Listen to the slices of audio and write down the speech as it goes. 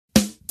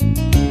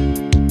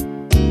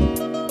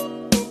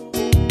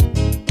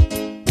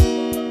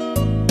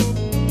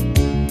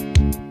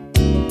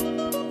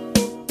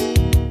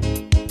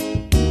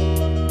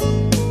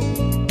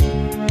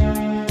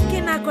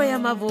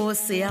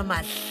bose ya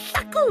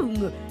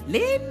Mahlakung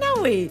le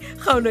nawe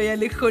kgaolo ya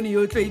lekgoni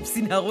yo tlo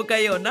ipsinago ka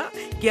yona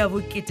ke ya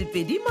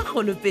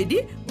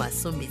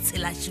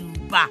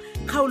bo2,2masometshelasupa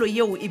kgaolo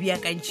yeo e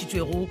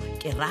beakantšhitšwego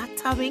ke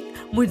Rathabeng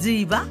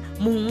Modiba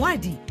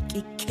mongwadi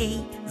ke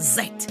KZ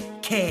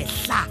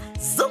Kehla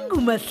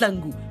Zungu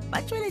Mahlangu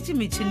ba tšweletše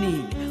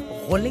metšhineng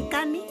go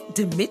lekane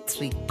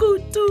Dimitri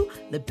Kudu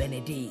le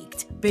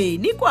Benedict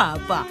Beni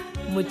Kwapa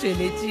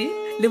motšweletši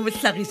le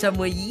mohlagiša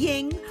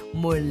moyeng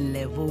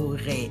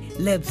Moleboge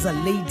Lebza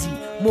Lady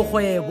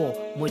Mogwebo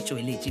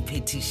motšweletši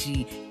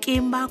phetiši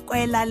ke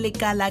Makwela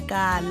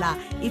Lekala-kala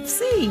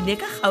ipsene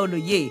ka kgaolo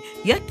ye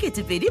ya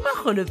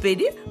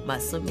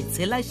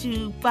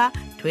 2,2masometshelasupa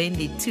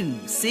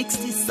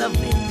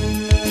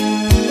 2267.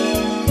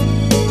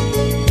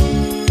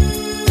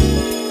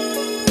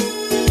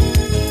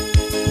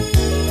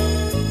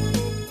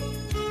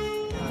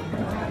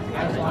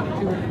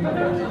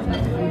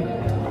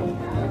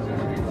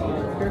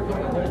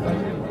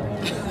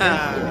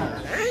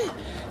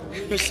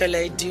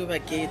 Mihlola idio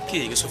bakete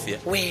ke eng Sophia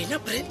wena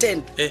Brendan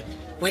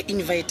wa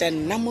invite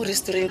nna mo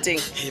restauranteng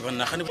ba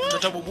nna gane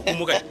bothata bo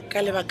mo kae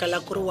ka lebaka la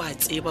gore wa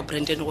tseba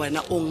Brendan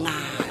wena o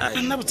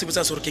ngaka nna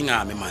botsebotsa sore ke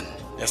ngame man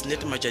ya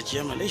selete matšatši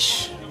ya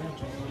malesh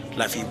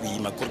la fi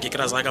boima kore ke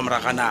kra za ka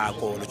moraga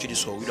nako lo tšedi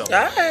so wila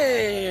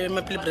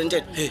mapile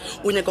Brendan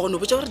o nyaka go no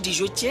botsa gore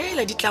dijo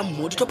tšela di tla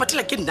mo di tlo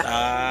patela ke nna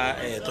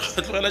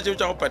tlogela tšeo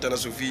tša go patela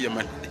Sophia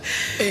man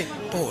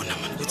bona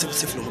man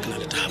botsebotse felo mo ke na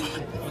le taba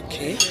man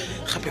okay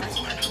gape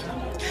bona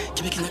ke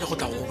be ke nyaka go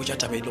tla go botša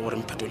taba e le gore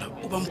mphetola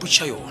o ba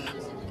mpotša yona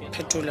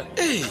phetola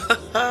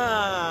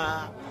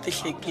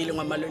tehlekile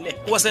ngwa malole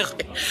wa sega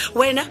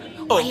wena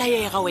wala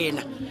yega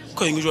wena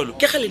ko eng jwalo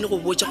ke gale ne go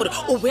botša gore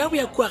o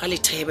boya kua ga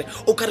lethebe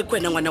o ka re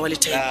kwena ngwana wa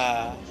lethebe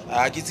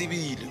ke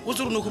tsebile o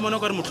tsere no khumana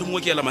ka re motlho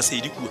mongwe ke yela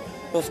masedi kua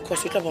of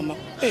course o tla boma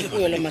o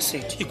yela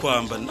masedi e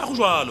kwamba nna go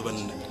jwalo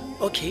banna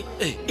okay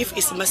if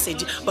is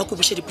masedi ba go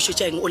bushe dipušo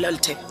tša eng o la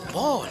lethebe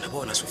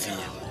bona Sophia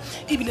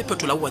ebile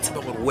phetola o wa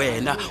tseba gore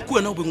wena ke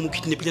wena o beng mo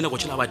kidnapile nako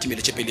tšela ba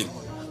timeletše peleng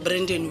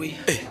Brendan we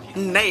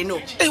nna eno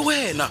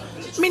wena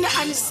mina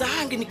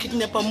anizange ni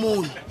kidnapa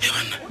munhu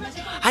bana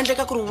handle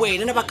ka ku ri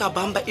wena na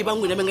vakabamba i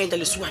van'wina mi nga endla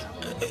leswiwani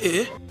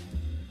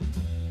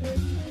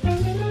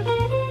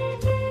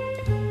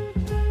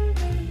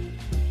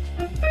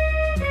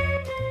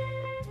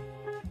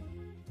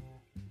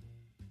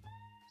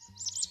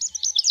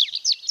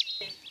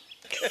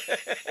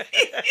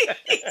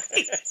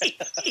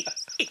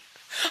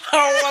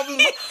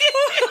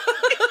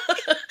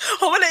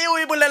Hobane yo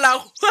e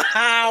bolelago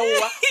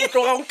hawa o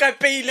tloga o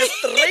kapeile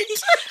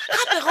straight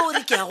gape ga o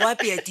re ke ya go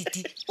apea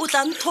titi o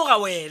tla nthoga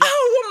wena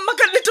mma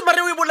ka nnete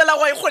mare o e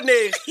bolelago a e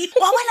kgonege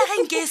wa bona ge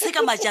nke e se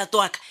ka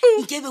matšato aka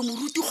nkebe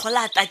Moruti Kgole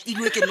a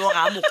tatilwe ke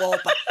noga a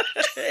mokopa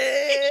e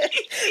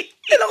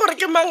le gore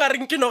ke mang a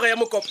reng ke noga ya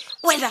mokopa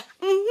wena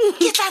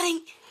ke tla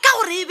reng ka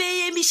gore e be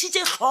e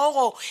emišitše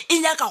tlhogo e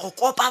nyaka go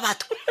kopa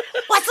batho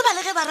wa tseba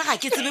le ge ba re ga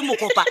ke tsebe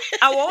mokopa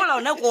a wola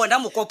ona ko ona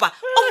mokopa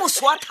o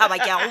moso wa thaba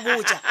ke a go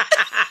botša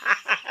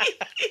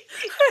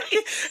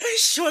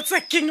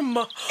shotsa king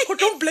mma o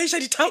tlo mpolaiša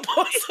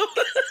dithaposo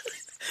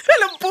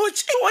fele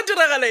mpotse wa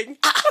diragaleng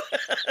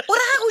o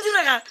rega go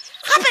direga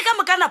gape ka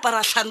moka napa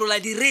ra tlhanola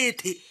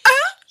direthe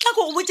tla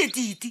ko go botse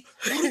titi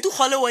Moruti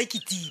Kgole wa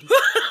ketime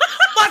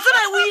wa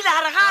tseba o ile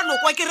a re ga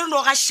nokwa ke re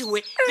noga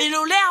šiwe pele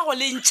o le ya go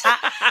lentšha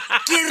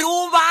ke re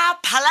o ba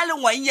phala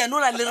lengwanyane o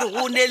la le re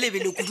go ne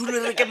lebele kudu le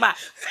re ke ma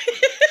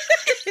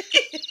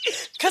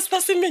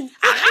Casper Semenya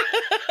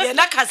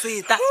yena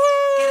Caseta ke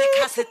re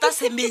Caseta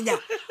Semenya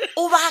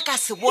o ba ka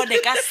se bone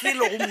ka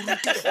selo go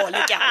Moruti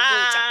Kgole ke a go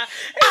botša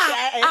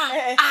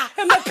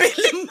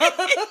mapele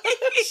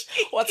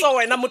wa tsa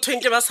wena motho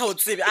nke ba sa o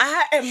tsebe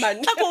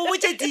man ka go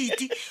botse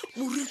titi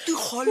Moruti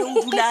Kgole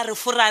o dula a re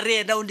fora re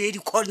ena o ne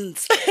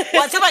di-cons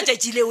wa tseba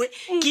tšatši lewe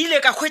ke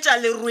ile ka hwetša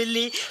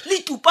lerwele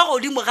le tupa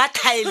godimo ga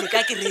thaele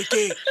ka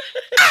kerekeng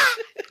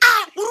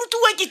Moruti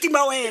wa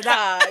ketima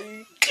wena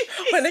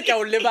wena ke a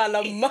o lebala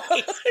mma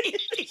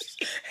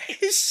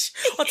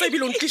wa tsa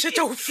ebile o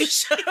ntlišetša go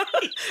fiša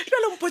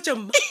jalo mpotse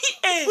mma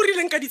o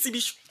rileng ka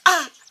ditsebišo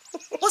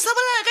o sa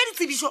bolela ka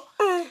ditsebišo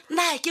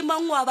na ke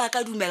mangwe a ba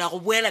ka dumela go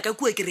boela ka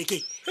kua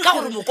kerekeng ka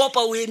gore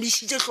mokopa o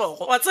emišitše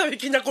tlhogo wa tsabe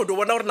ke nyako do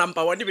bona gore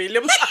number 1 be ile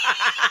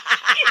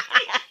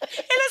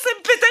e le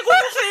sempete ko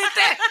go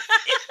fete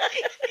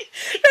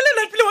ele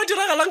napile wa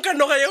diragalang ka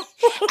noga eo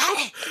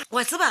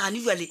wa tseba gane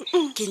jwale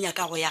ke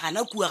nyaka go ya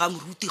gana kua ga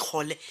Moruti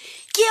Kgole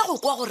ke ye go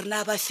kwa gore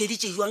na ba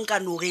feditše jwang ka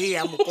noge e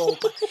ya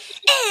mokopa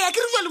a ke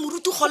re jwale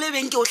Moruti Kgole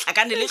beng ke o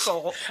tlhakane le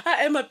tlhogo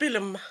mapele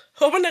mma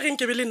o bona ge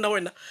nke be le nna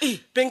wena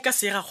beng ka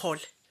seega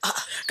Kgole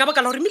ka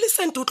baka la gore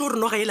Millicent o tlo re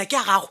noga ela ke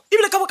ya gago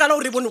ebile ka baka la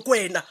gore e bone ko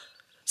wena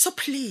so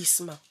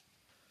please ma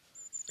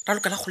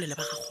raloka la Kgole le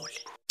ba ga Kgole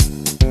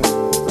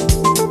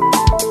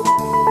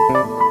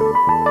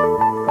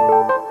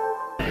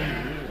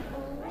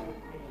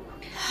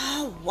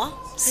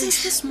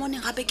since this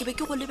morning gape ke be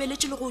ke go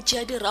lebeletše le go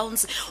tšea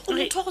di-rounds o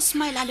motho wa go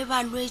smile a le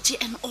balwetse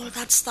and all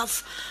that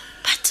stuff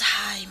but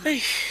time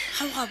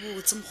ga o ga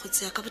botse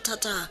mokgotsi ya ka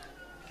bothata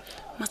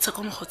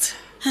Matsheko mogotse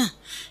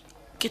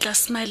ke tla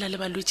smile le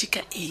balwetse ka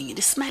eng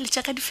di smile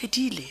tša ka di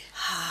fedile.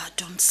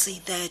 Don't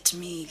say that,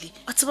 Mili.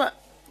 Wa tseba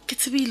ke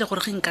tsebile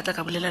gore ge nkatla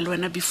ka bolela le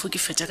wena before ke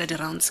fetša ka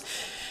di-rounds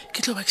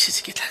ke tlo ba ke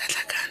šetse ke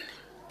tlhakatlhakane.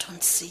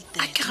 Don't say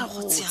that.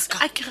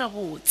 A ke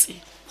gabotse.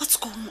 What's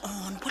going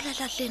on?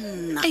 Bolela le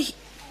nna. Ei,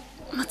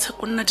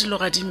 Matsheko nna dilo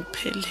ga di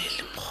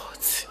mphelele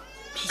mogotse.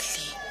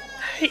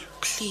 Mili,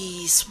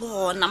 please,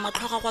 bona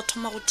matlho ga go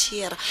thoma go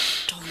thiera.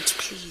 Don't,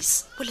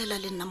 please. Bolela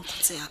le nna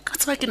mokgotse yaka. Wa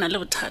tseba ke na le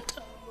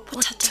bothata.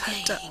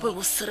 Bothata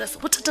bo serious.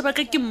 Bothata ba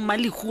ka ke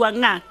Mmalo wa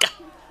ngaka.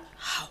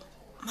 How?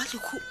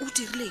 Mahlakung o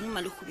dirileng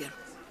Mahlakung bjalo?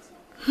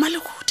 Mmalo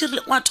o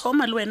dirile wa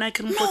thoma le wena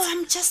ke re No, mogotse.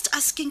 I'm just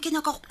asking. Ke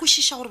nyaka go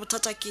kwešiša gore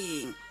bothata ke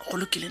eng. Go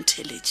lokile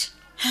ntheletše.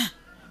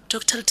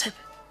 Dr. Taba,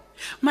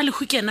 Mmalo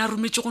ke ena a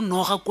rometse go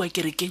noga kwa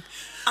kerekeng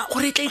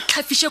gore e tla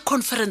itlhafiše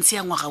conference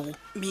ya ngwaga wo.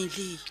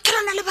 Mili, Ke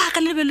rona lebaka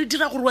le le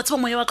dira gore wa tseba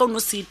moya wa ka o no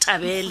se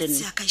thabele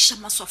se nna. ya ka iša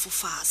maswafo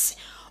fase.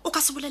 O ka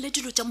se bolele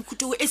dilo tša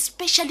mokhute o,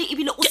 especially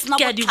ebile o Ke sena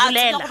a di bothata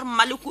bolela. gore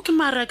Mahlakung. Ke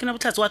mara ke na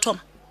botlhatse wa thoma.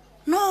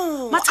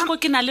 No, Matsheko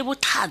ke na le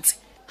botlhatse.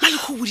 Mmalo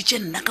o boditše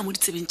nna ka mo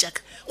ditsebeng tša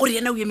ka gore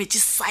yena o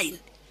emetse sign.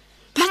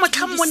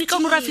 Motlha mmone ka o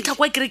no ra fitlha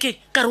kwa kerekeng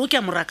ka re o ke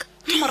a moraka.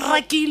 Ke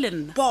morakile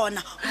nna.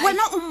 bona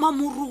wena o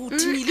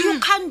Moruti, Mili, you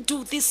can't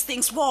do these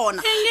things.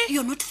 Bona,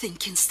 you're not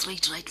thinking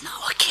straight right now.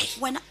 Okay.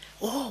 Wena,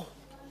 Oh,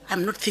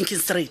 I'm not thinking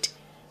straight.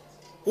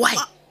 Why?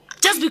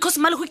 Just because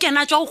Mmalo ke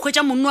ena a tswa go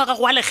khwetša monno wa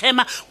gago wa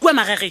legema kua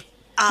magageng.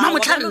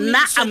 Mamotla nna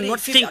I'm not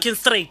thinking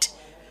straight.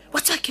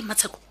 What's up,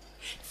 Matsheko?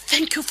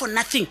 Thank you for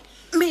nothing.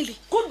 Mili,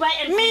 Goodbye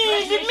and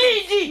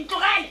Mili,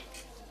 tlogele.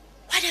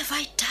 what have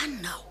I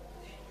done now?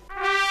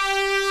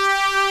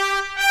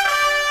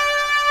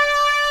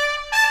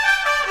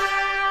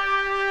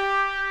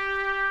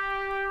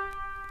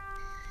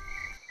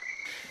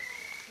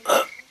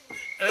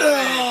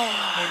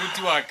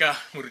 Moruti wa ka,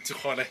 Moruti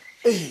Kgole.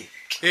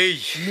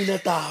 Mina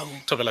tau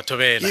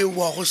Thobela. e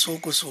wa go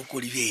soko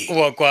dibeng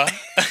Wa kwa.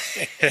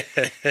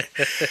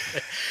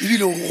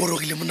 ebile o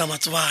gorogile monna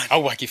matsobane.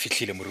 Au wa ke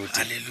fihlile Moruti.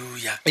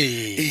 Halleluja.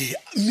 Eh.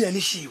 mme ane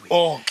šiwe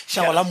Oh,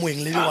 šago la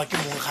moeng le wa ke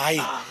mong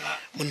gae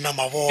monna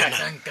mabona.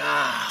 Tanka.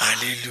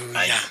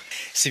 Halleluja.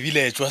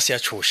 Sebile tswa se a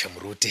tshoša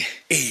Moruti.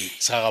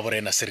 Sa ga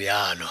borena se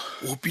rialo.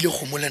 o pile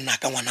kgomo le nna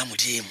ka ngwana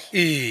modimo.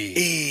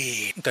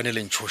 Nkane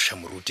le ntshosha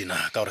Moruti na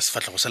ka gore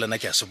sefatla go sa lena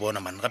ke a se bona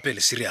man gape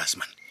le serious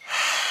man.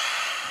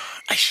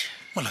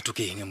 Molato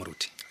ke eng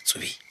Moruti?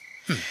 Tsobe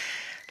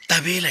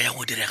tabela ya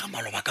go direga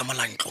maloba ka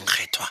molantlong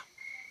kgethwa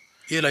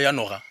Yela ya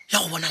noga. ya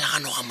go bonala ga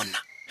noga monna.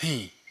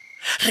 He.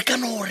 re ka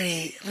no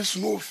re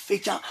seno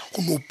fetša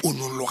go no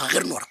ponologa ge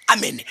re no re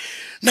amene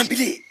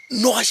nampile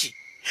nogaše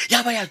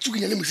ya ba ya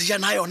tsukinya le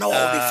mosejana a yona wa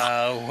go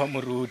befa. Wa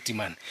Moruti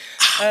man.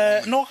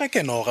 Noga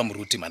ke noga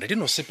Moruti man. Di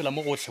no sepela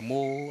mo gotlhe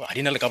mo a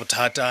dina le ka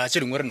bothata tše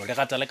dingwe re no le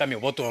gata le ka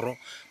mebotoro.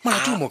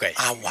 Molato mo kae?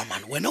 awa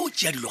man wena o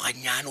tšea dilo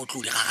ganyane o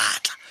tlo di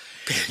gagatla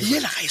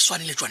yela ga e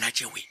swane le tswana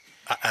tšewe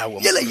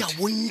yela ya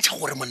bontšha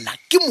gore monna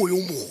ke moyo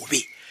mobe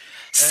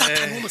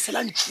Satan o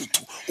moselang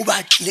tšhutu o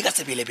ba tlile ka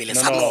sebelebele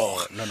sa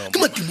noga ke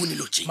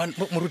matimonelo tše. Man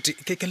Moruti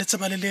ke le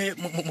tseba le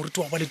Moruti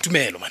wa ba le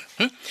tumelo man.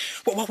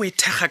 Wa go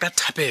ithega ka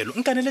thapelo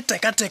nkane le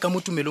teka mo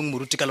tumelong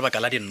Moruti ka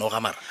lebaka la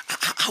dinoga mara.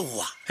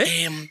 aowa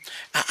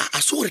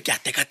a se gore ke a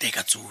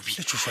teka tsobi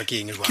Le tšhošwa ke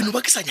eng jwa? ke no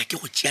ba ke sa nyake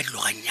go tšea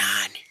dilo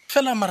ganyane.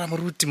 Fela mara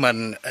Moruti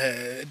man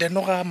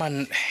dinoga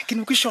man ke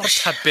no ke sure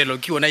thapelo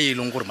ke yona e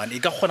leng gore man e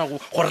ka kgona go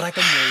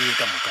raka moya e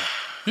ka moka.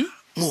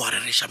 mo wa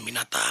rereša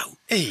mmina tau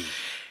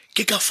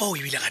ke ka fao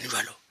ebile gane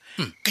jalo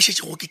ke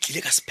šetse go ke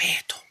tlile ka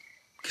sephetho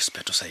Ke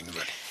sephetho sa eng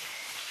jwale?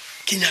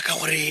 ke nyaka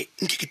gore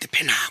nke ke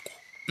tepe nako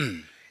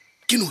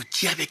ke no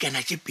tšea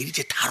bekana tše pedi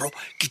tše tharo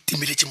ke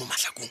timeletše mo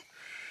Mahlakung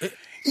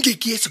nke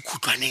ke ye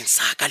sekhutlwaneng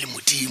sa ka le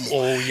modimo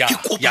Oh, yeah, ke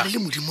kopane yeah. le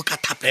modimo ka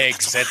thapelo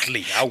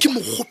Exactly, Matsobane. ke mo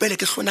gopele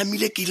ke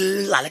hlonamile ke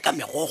lale ka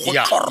megogo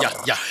Yeah, tlorro. yeah,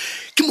 yeah.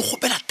 ke mo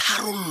gopela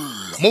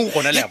tharollo Mo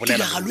gona le a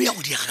bolela tiragalo ya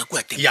go diega ka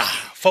kua teng. Ya,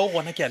 fa o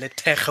gona ke a le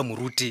thega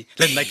Moruti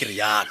le nna ke re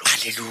yalo.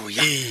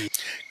 Halleluja.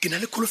 ke na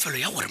le kholofelo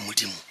ya gore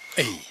modimo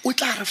Ee. o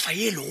tla re fa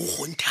ye le go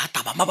gonthe a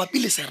taba mabapi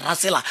le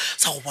serasela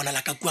sa go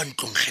bonala ka kua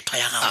ntlong kgethwa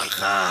ya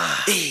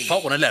gagwe. Fa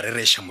o gona le a re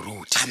reša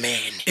Moruti.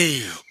 Amen.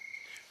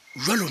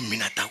 jalo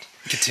mmina tau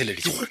Ke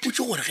theleditše ke gopotse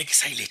gore ge ke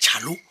sa ile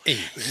tšhalo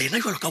lena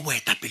jalo ka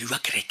boetapele jwa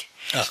kereke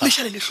Aha. le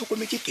šale le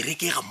hlokometse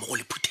kereke e ga mmogo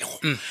le phuthego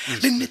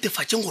le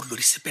nnetefatšeng gore lo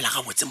di sepela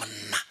gabotse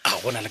monna. A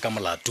gona le ka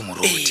molato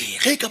Moruti.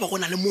 ge e ka ba go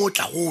na le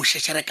mootla go o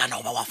šešerekana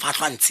goba wa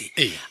fahlwantshe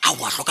a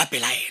o a hloka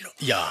pelaelo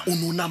Ya. o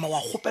ne o nama wa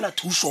kgopela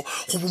thuso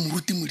go bo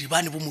Moruti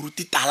modibane bo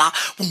Moruti tala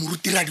bo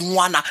Moruti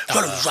radingwana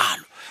jalo le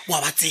jalo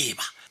wa ba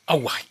tseba.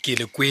 Awa ke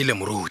le kwele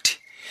Moruti.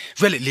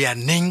 Jwale le ya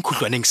neng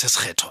khutlwaneng se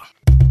sekgethwa?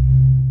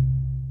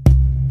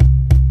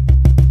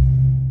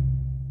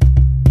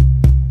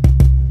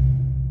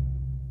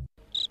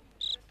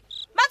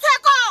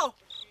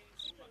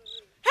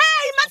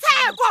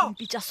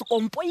 Pitša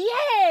sekompo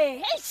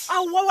ye.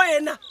 Aowa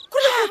wena go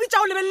le go bitša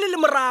o lebelele le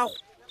morago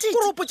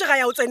gore o potse ga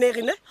ya o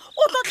tsenegine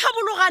O tlo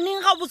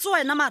tlhabologaneng ga botse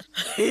wena mara.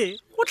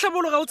 go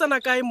tlhabologa o tsena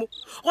kae mo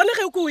gone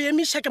ge ke o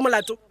emiša ke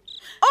molato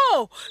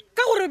Oh,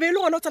 ka gore be le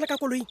gona o tsena ka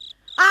koloing.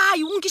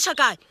 ai o nkiša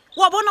kae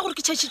wa bona gore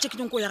ke tšhašitše ke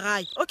dinko ya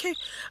gae Okay,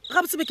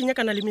 ga botse be ke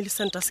nyakana le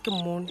Millicent a se ke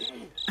mmone.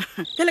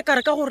 Pele ka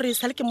re ka gore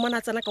sa le ke mmona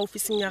a tsena ka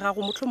ofising ya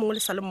gago motlho mongwe le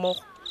sa le mmogo.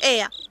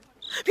 ea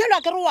bjalo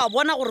a kere wa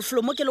bona gore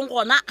felo mo ke leng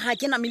gona ga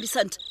ke na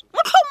Millicent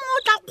motlho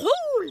tla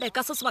kgole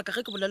ka se sebaka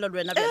ge ke bolela le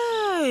wena bjalo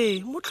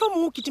Hey, motlho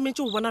mongwe o kitimetse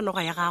o bona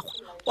noga ya gago.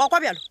 wa kwa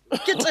bjalo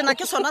ke tsena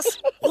ke sona se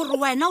gore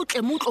wena o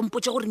tle mo o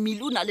tlompotse gore Mili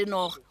o na le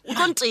noga o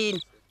tlo ntena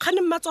Kgane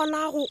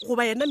mmatswala go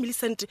goba yena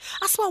Millicent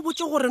a se ba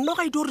botse gore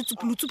noga e di gore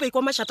tsupulutsupa e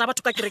kwa mašata a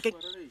batho ka kerekeng.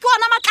 ke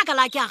ona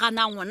matlakala a ke a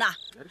ganang ona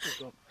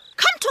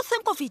come to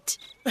think of it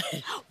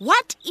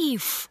what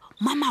if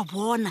mama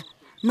bona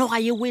noga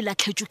ye o e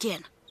latlhetšwe ke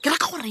ena ke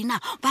raka gore ena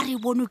ba re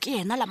bone ke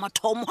ena la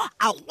mathomo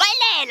a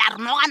gwelela re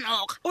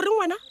noga O reng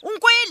wena? o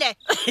nkwele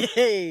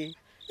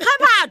ge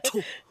batho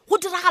go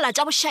diragala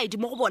tša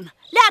bošaedi mo go bona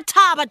le a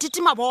thaba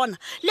titima bona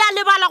le a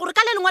lebala gore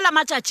ka le lengwe la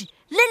matšatši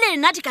le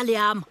lena di ka le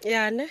ama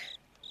Yane.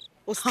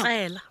 O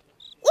stlaela.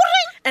 o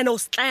reng And o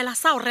stlaela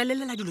sa o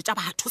relelela dilo tša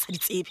batho sa di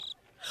tsebe.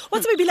 Wa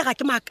tsebe bile ga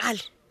ke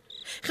makale.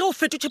 Ge o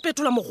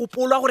fetotšhepetola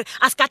mogopolo wa gore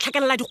a se ka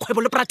tlhakelela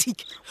dikgwebo le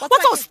pratiki. Wa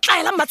tse o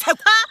stlaela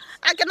mmatsheko.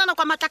 a ke nana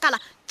kwa matlakala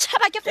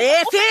tšhaba ke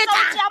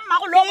feta.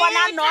 mmago le o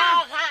bona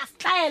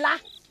noga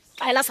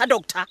Stlaela sa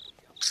doctor.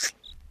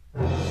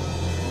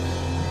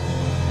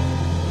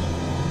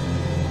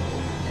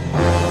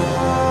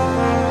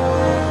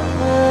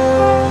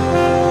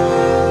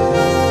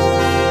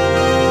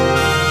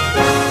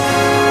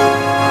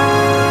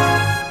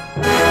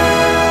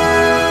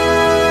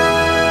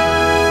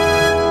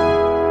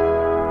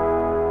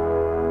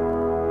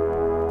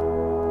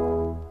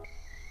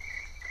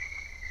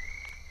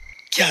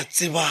 ke a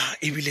tseba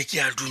ebile ke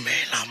a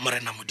dumela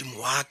morena modimo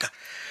wa ka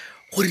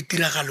gore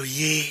tiragalo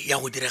ye ya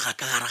go direga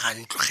ka gare ga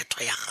ntlo kgetho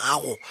ya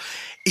gago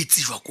e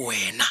tsejwa ko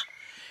wena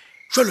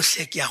jalo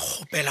hle ke a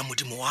kgopela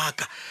modimo wa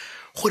ka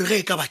gore ge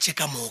e ka ba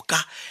tšeka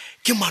moka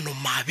ke mano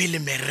mabe le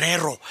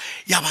merero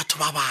ya batho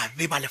ba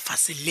babe ba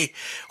lefase le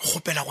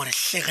kgopela gore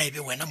hle ga e be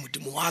wena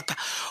modimo wa ka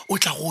o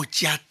tla go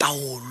tšea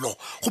taolo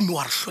gomme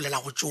wa re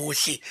hlolela go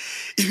tsohle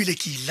ebile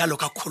ke ilalo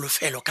ka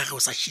kholofelo ka ge o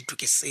sa šitwe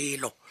ke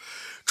selo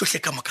tsohle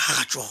ka moka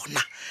ga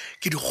tsona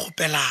ke di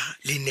kgopela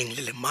le neng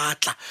le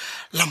matla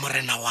la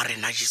morena wa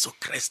rena Jesu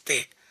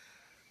Kriste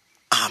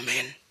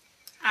amen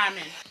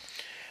amen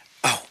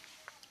ao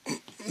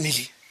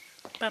Mili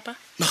Papa,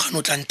 nagano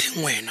o tla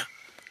ntheng wena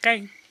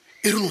kae?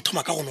 e re no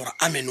thoma ka go nora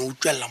amen o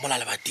utlwelela mola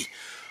lebati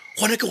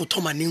gone ke go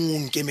thoma neng o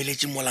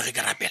nkemeletse mola ge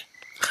ke rapela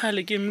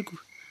Kgale ke mmeku.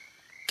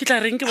 Ke tla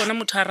reng ke bona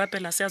motho a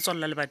rapela se a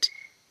tswalla lebati.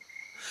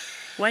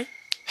 Why?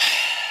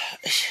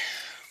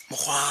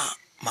 mokgwa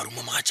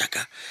marumo mga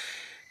tšaka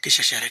ke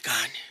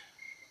šašarekane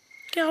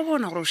Ke a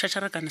bona gore o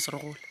šašarekane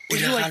Serogole. O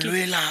jewa ke-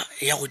 tiragaloela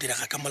ya go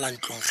direga ka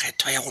molantlong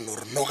kgetho ya go no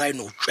re noga e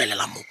no o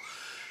tswelela mo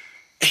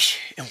e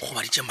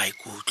nkgobaditše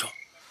maikutlo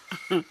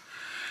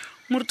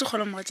Moruti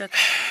Kgole mogatšaka.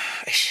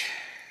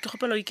 Ke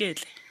kgopela o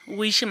iketle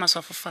o iše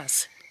maswafo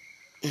fase.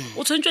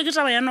 O tshwentswe ke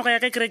taba ya noga ya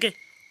ka kereke.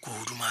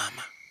 kudu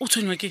mama O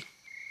tshwenywa ke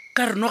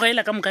ka re noga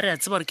ela ka moka re a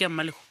tseba gore ke ya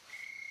Mmalego.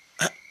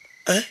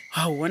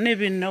 Ha one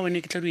be nna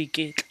wene ke tla do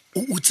iketla.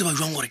 o tseba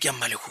jwang gore ke ya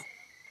Mmalego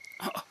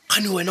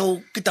gane wena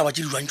ke taba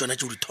tše di jwang tsona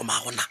tše o di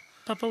thomago na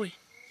Papa we.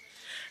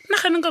 Nna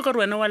gane nka ka re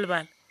wena wa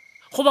lebala.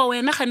 Goba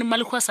wena gane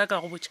Mmalego a sa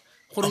ka go botša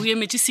gore o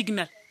emetse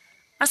signal.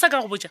 A sa ka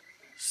go botša.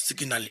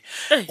 signal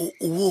Eh.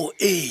 o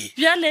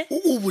Bjale?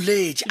 o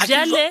boletše A ke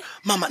Bjale? jwa-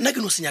 mama nna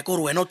ke no senyaka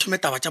gore wena o thome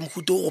taba tša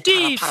mohuto o go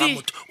Dife? pharaphara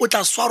motho o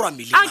tla swarwa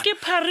mele A ke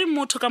phare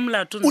motho ka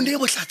molato. o ne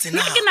bohlatse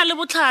na Nna ke na le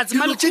botlhatse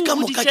Dilo tše ka Mmalego o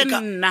moka boditše ke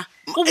ka- nna.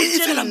 O E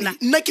boditše fela nna.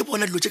 nna ke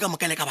bona dilo tše ka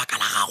moka le ka baka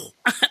la gago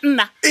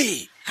Nna.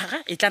 ee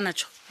Aga e tla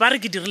natšo. Ba re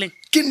ke dirileng.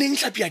 ke neng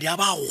tlhapia di a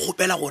ba go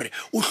gopela gore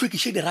o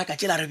hlwekiše diraka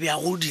tše la re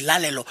beago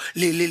dilalelo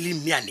le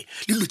mmeane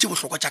le dilo tše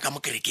bohlokwa tša ka mo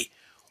kerekeng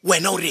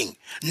wena o reng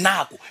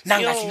nako nna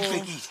nka se Yo.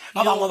 ihlwekise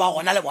ba bangwe ba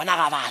gona le bona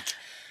ga batla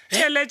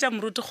Tšheletša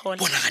Moruti Kgole.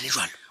 bonagane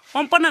jalo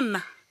Wa mpona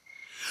nna.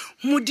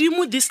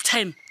 Modimo this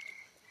time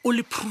o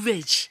le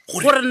provege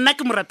Gore- gore nna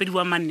ke morapedi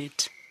wa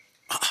mannete.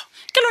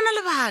 Ke lona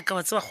lebaka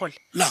wa tseba Kgole.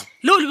 lang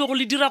Leo le be go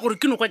le dira gore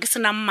ke no kwa ke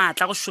sena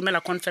maatla go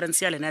šomela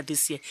conference ya lena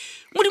this year.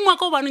 Modimo wa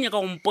ka o ba no nyaka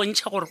go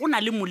mpontšha gore go na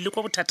le molle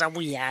kwa bothata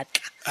bo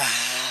yaka.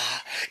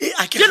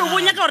 a ke Ke lo bo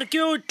nyaka gore ke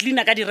yo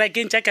cleana ka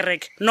dirakeng tša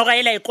kereke. Noga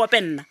ela e kope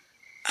nna.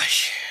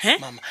 He?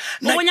 mama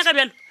O bo nyaka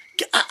bjalo.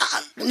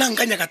 nna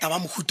nka nyaka taba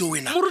mohuto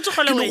wena Moruti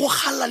Kgole ke no we. go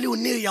galela le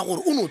yone ya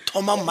gore o no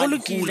thoma Go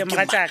lokile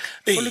mogatšaka.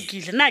 Go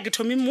lokile. Nna ke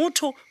thomi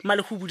motho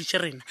Mmalego o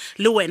boditše rena.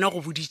 Le wena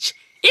go boditše.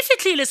 E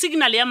fitlhile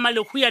signal ya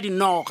Mmalego ya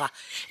dinoga.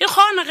 E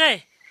kgone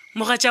ge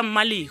mogatša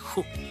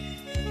Mmalego.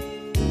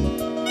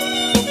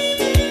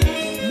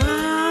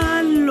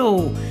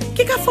 Mmalo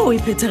ke ka fao e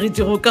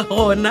phethagetšego ka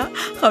gona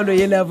kgaolo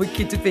yela ya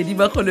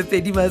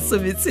bo2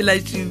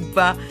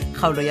 masometsela-šupa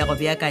kgaolo ya go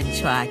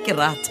beakantšhwa ke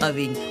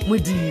Rathabeng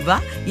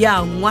Modiba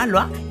ya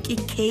ngwalwa ke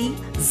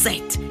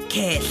KZ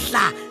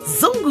Kehla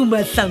Zungu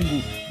Mahlangu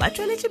ba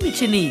tsweletše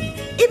metšhineng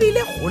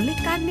ebile go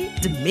lekane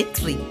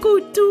Dimitri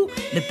Kudu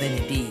le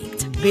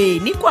Benedict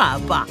Beni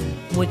Kwapa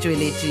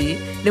motsweletši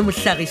le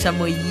mohlagiša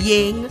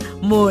moyeng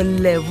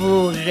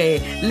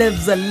Moleboge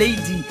Lebza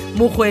Lady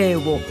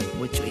Mokgwebo,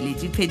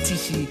 motsweletši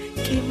phetiši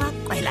ke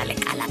Makwela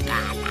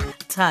Lekalakala.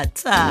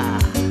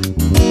 Thata.